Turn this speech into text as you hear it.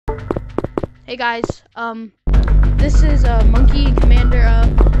Hey guys, this is Monkey Commander.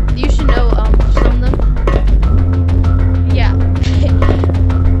 You should know some of them. Yeah.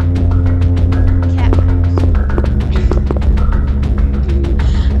 Cat.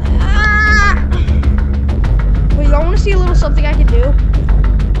 Wait, y'all want to see a little something I can do?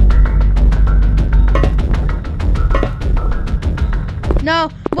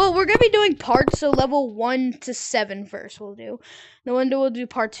 No. Well, we're gonna be doing parts, so level 1 to 7 first we'll do. No wonder we'll do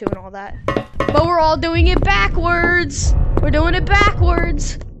part 2 and all that. But we're all doing it backwards. We're doing it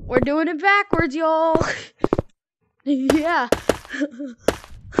backwards. We're doing it backwards, y'all. Yeah.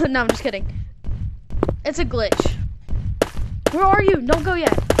 No, I'm just kidding. It's a glitch. Where are you? Don't go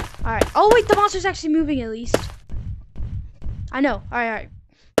yet. Alright. Oh, wait, the monster's actually moving at least. I know. Alright.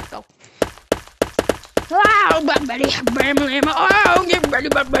 Go. Oh, get ready,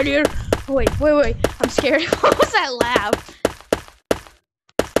 buddy. Wait. I'm scared. What was that laugh?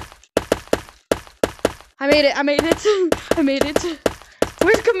 I made it. I made it.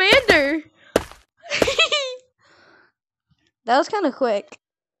 Where's Commander? That was kind of quick.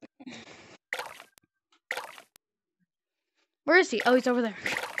 Where is he? Oh, he's over there.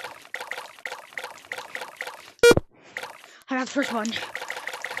 I got the first one.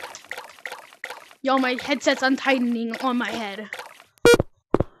 Y'all, my headset's untightening on my head.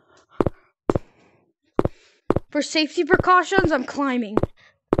 For safety precautions, I'm climbing.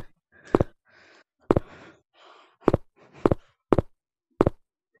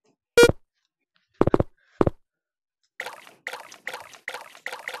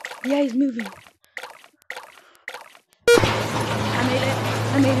 Yeah, he's moving.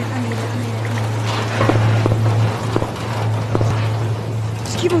 I made it.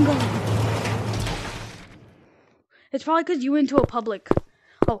 Just keep on going. It's probably because you went into a public.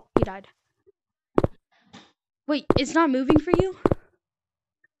 Oh, he died. Wait, it's not moving for you?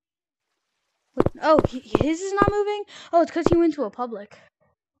 What? Oh, his is not moving? Oh, it's because he went to a public.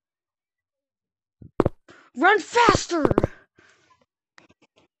 Run faster!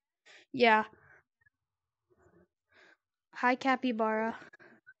 Yeah. Hi, Capybara.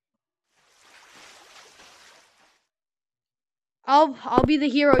 I'll be the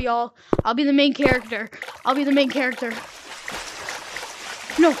hero, y'all. I'll be the main character. No. I'll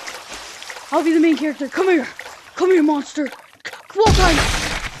be the main character. Come here. Come here, monster. Walk on.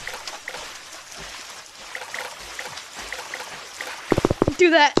 Do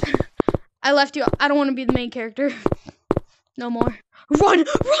that. I left you. I don't want to be the main character. No more. Run!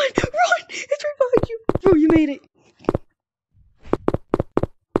 It's right behind you. Bro, you made it.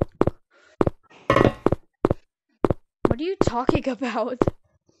 What are you talking about?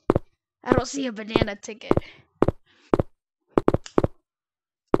 I don't see a banana ticket.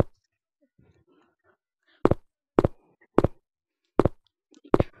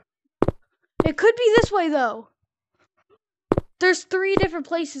 It could be this way, though. There's 3 different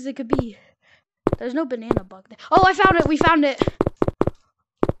places it could be. There's no banana bug there. Oh, I found it. We found it.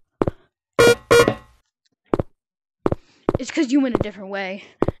 It's because you went a different way.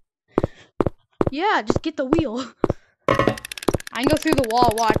 Yeah, just get the wheel. I can go through the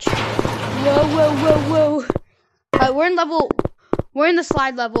wall, watch. Whoa. We're in the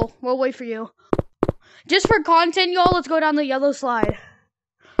slide level. We'll wait for you. Just for content, y'all, let's go down the yellow slide.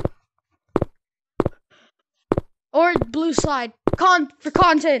 Or blue slide. For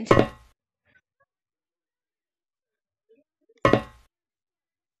content.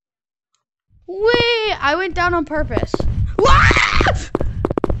 Wait, I went down on purpose.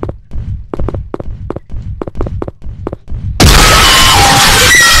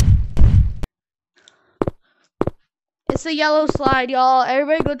 It's the yellow slide, y'all.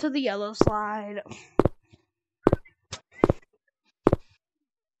 Everybody go to the yellow slide.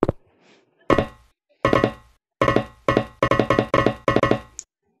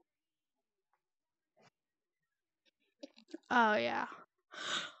 Oh, yeah.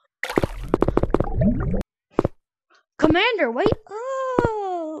 Commander, wait.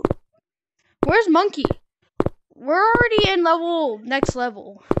 Oh. Where's Monkey? We're already in next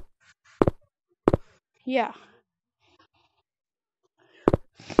level. Yeah.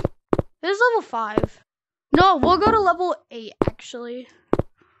 This is level 5. No, we'll go to level 8, actually.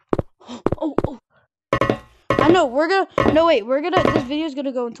 Oh. I know, this video's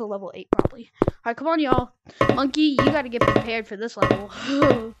gonna go until level 8, probably. Alright, come on, y'all. Monkey, you gotta get prepared for this level.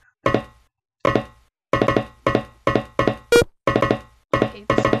 I hate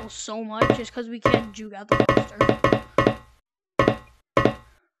this level so much, just because we can't juke out the monster.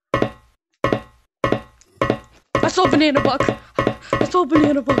 I saw a banana bug.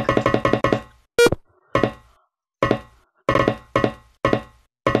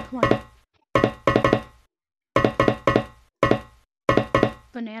 Come on.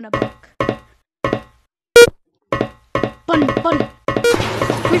 Banana book. Bunny.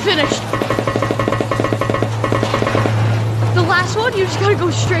 We finished. The last one, you just gotta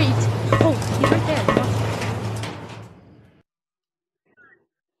go straight. Oh, he's right there.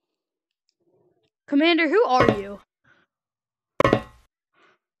 Commander, who are you?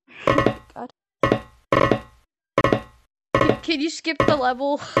 God. Can you skip the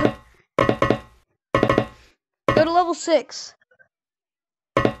level? Go to level 6.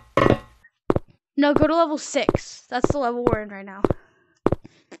 No, go to level 6. That's the level we're in right now.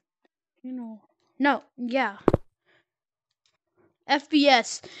 No, yeah.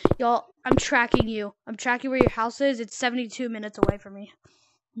 FPS. Y'all, I'm tracking you. I'm tracking where your house is. It's 72 minutes away from me.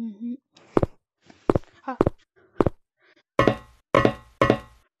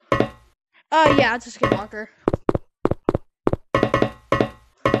 Yeah, it's a skinwalker.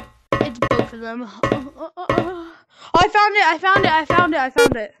 It's both of them. Oh, I found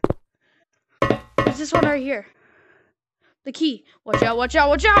it. It's this one right here. The key. Watch out.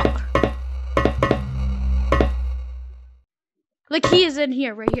 The key is in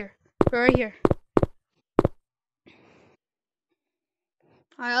here, right here. Alright,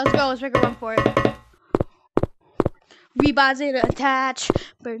 let's go. Let's make a run for it. Rebuy it, attach.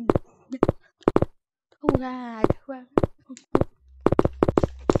 Burn.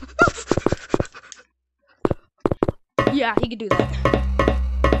 Yeah, he can do that.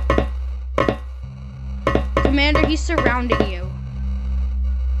 Commander, he's surrounding you.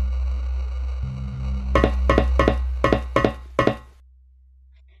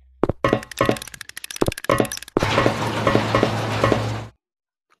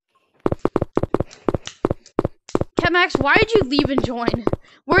 Max, why did you leave and join?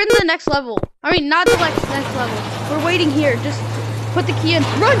 We're in the next level. I mean, not the next level. We're waiting here. Just put the key in.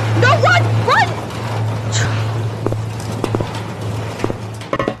 Run! No, run!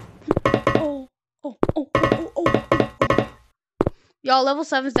 Oh. Y'all, level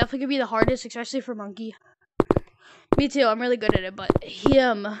 7 is definitely gonna be the hardest, especially for Monkey. Me too. I'm really good at it, but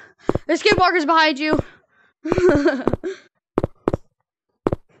him. There's skinwalkers behind you.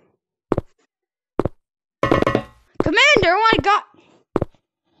 Commander, oh my god!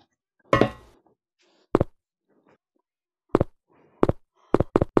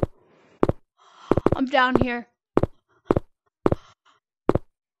 I'm down here.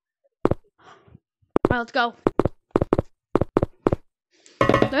 Alright, let's go.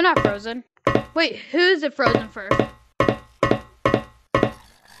 They're not frozen. Wait, who's it frozen for?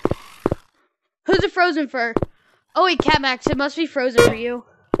 Who's it frozen for? Oh wait, Catmax, it must be frozen for you.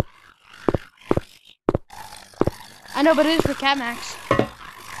 I know, but it is for Catmax.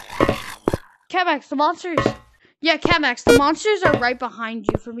 Catmax, the monsters. Yeah, Catmax, the monsters are right behind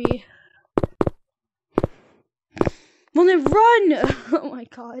you for me. Well, then run! Oh my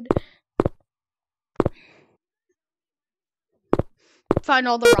god. Find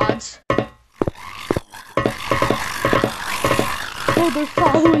all the rods. Oh, they're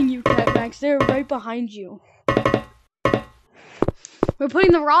following you, Catmax. They're right behind you. We're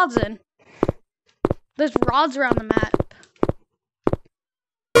putting the rods in. There's rods around the map.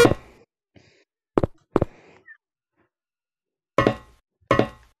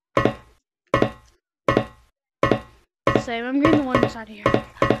 Same, I'm getting the one inside here.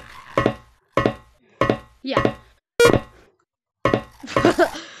 Yeah.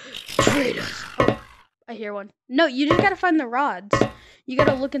 Traitors. Oh, I hear one. No, you just gotta find the rods. You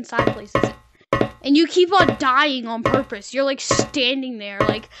gotta look inside places. And you keep on dying on purpose. You're like standing there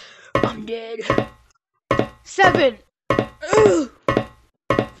like, I'm dead. 7. Ugh.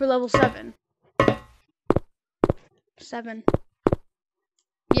 For level 7. 7.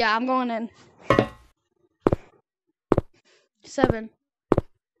 Yeah, I'm going in. 7.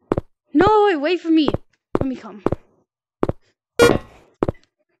 No, wait for me. Let me come.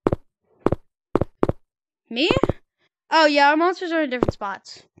 Me? Oh yeah, our monsters are in different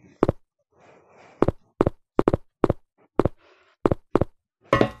spots.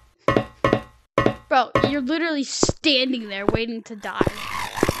 Bro, you're literally standing there waiting to die.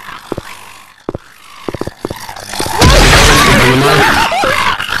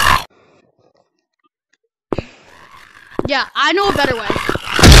 Yeah, I know a better way.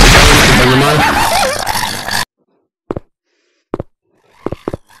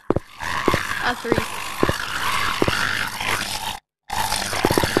 3.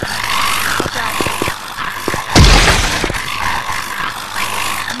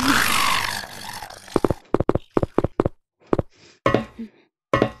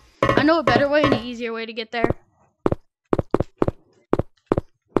 I know a better way and an easier way to get there.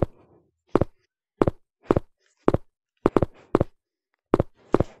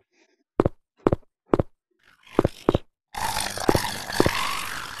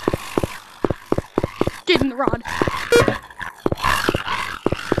 find the rod.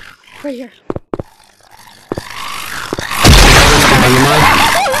 Right here.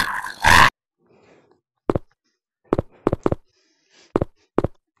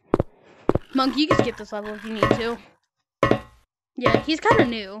 Monk, you can skip this level if you need to. Yeah, he's kind of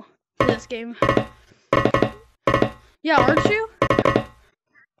new to this game. Yeah, aren't you?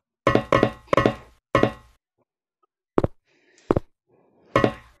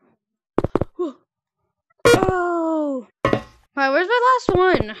 Oh! Alright, where's my last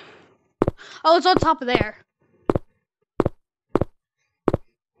one? Oh, it's on top of there.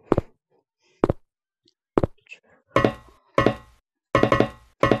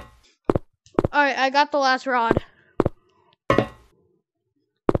 Alright, I got the last rod.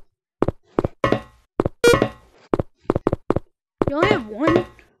 You only have one?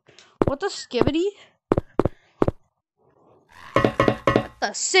 What the skibbity? What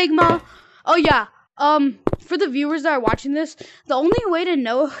the sigma? Oh yeah, for the viewers that are watching this, the only way to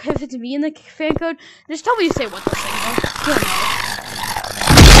know if it's me in the fan code, just tell me to say what the sigma.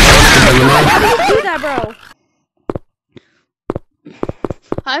 How do you do that, bro?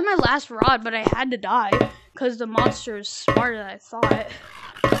 I had my last rod, but I had to die because the monster is smarter than I thought.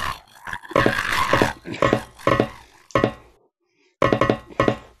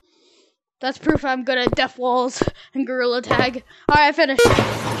 That's proof I'm good at death walls and gorilla tag. Alright, I finished.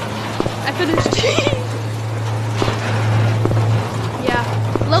 Yeah,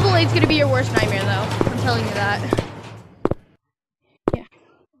 level 8's gonna be your worst nightmare though. I'm telling you that. Yeah.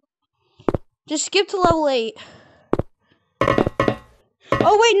 Just skip to level 8.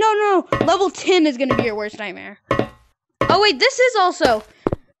 Oh wait, no. Level 10 is gonna be your worst nightmare. Oh wait, this is also.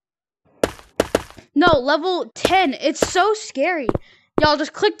 No, level 10. It's so scary. Y'all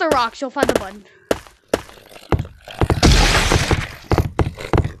just click the rocks. You'll find the button.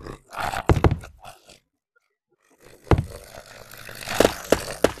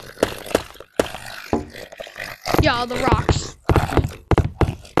 Yeah, the rocks.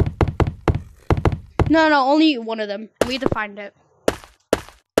 No, only one of them. We have to find it.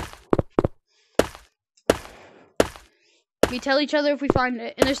 We tell each other if we find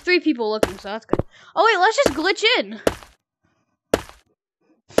it. And there's 3 people looking, so that's good. Oh, wait, let's just glitch in.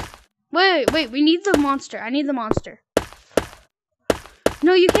 Wait, we need the monster. I need the monster.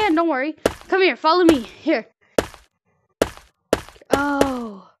 No, you can't. Don't worry. Come here. Follow me. Here.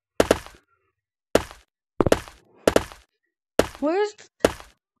 Oh. Where's...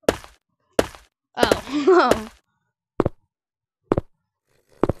 Oh.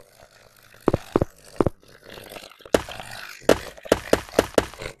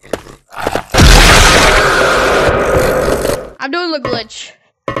 I'm doing the glitch.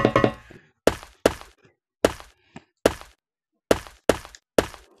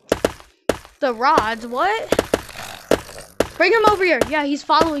 The rods, what? Bring him over here. Yeah, he's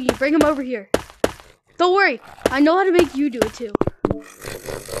following you. Bring him over here. Don't worry. I know how to make you do it too.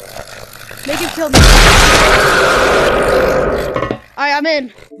 Make him kill me. Alright, I'm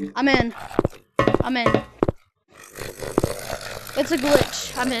in. It's a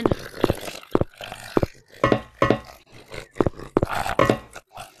glitch. I'm in.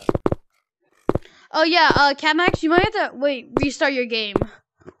 Oh yeah, Catmax, you might have to restart your game.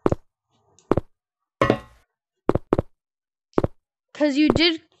 Cause you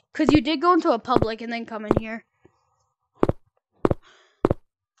did go into a public and then come in here.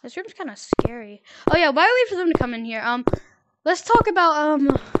 This room's kind of scary. Oh yeah, while we wait for them to come in here, let's talk about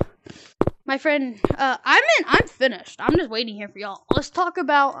my friend. I'm finished. I'm just waiting here for y'all. Let's talk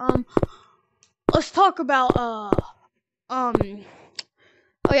about oh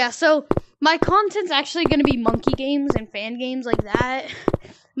yeah, so my content's actually gonna be monkey games and fan games like that.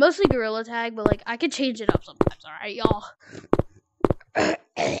 Mostly gorilla tag, but like I could change it up sometimes. All right, y'all.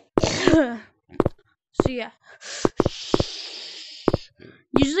 So yeah.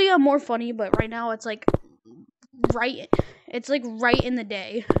 Usually I'm more funny, but right now it's like right in the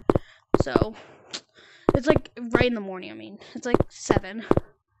day. So it's like right in the morning, I mean. It's like 7.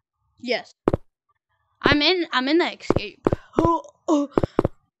 Yes. I'm in the escape.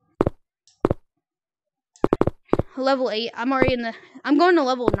 Level 8. I'm going to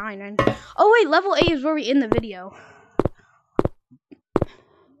level 9 and oh wait, level 8 is where we end the video.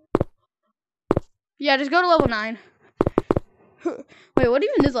 Yeah, just go to level 9. Wait, what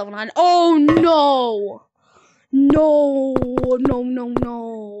even is level 9? Oh no! No.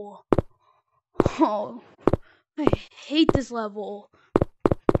 Oh, I hate this level.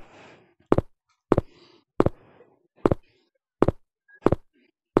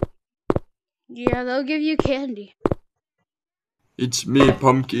 Yeah, they'll give you candy. It's me,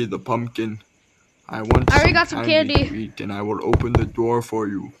 Pumpkin the Pumpkin. I want I already got some candy candy. to eat, and I will open the door for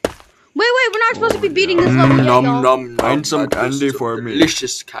you. Wait, we're not supposed to be beating this level yet, Nom y'all. nom. Find some candy for me.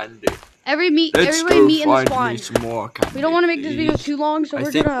 Delicious candy. Everybody Let's meet in the go spawn. find me some more candy. We don't want to make this video please. too long, so I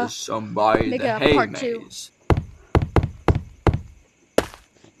we're think gonna there's some by make the a hay part 2. maze.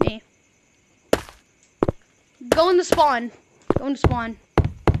 Me. Go in the spawn. Go in the spawn.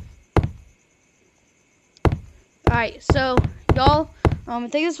 Alright, so y'all, I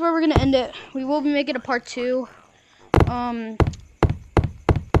think this is where we're gonna end it. We will be making a part 2. Well,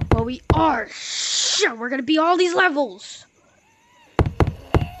 we are sure we're gonna beat all these levels.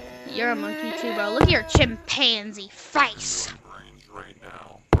 You're a monkey too, bro. Look at your chimpanzee face.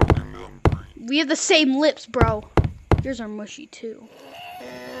 We have the same lips, bro. Yours are mushy too.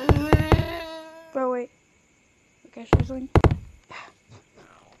 Bro, wait. Okay, show something.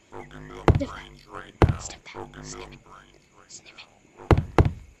 Snip that. Snip it. Snip it.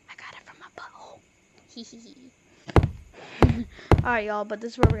 I got it from my butthole. Alright, y'all, but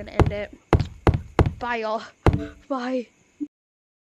this is where we're gonna end it. Bye, y'all. Bye.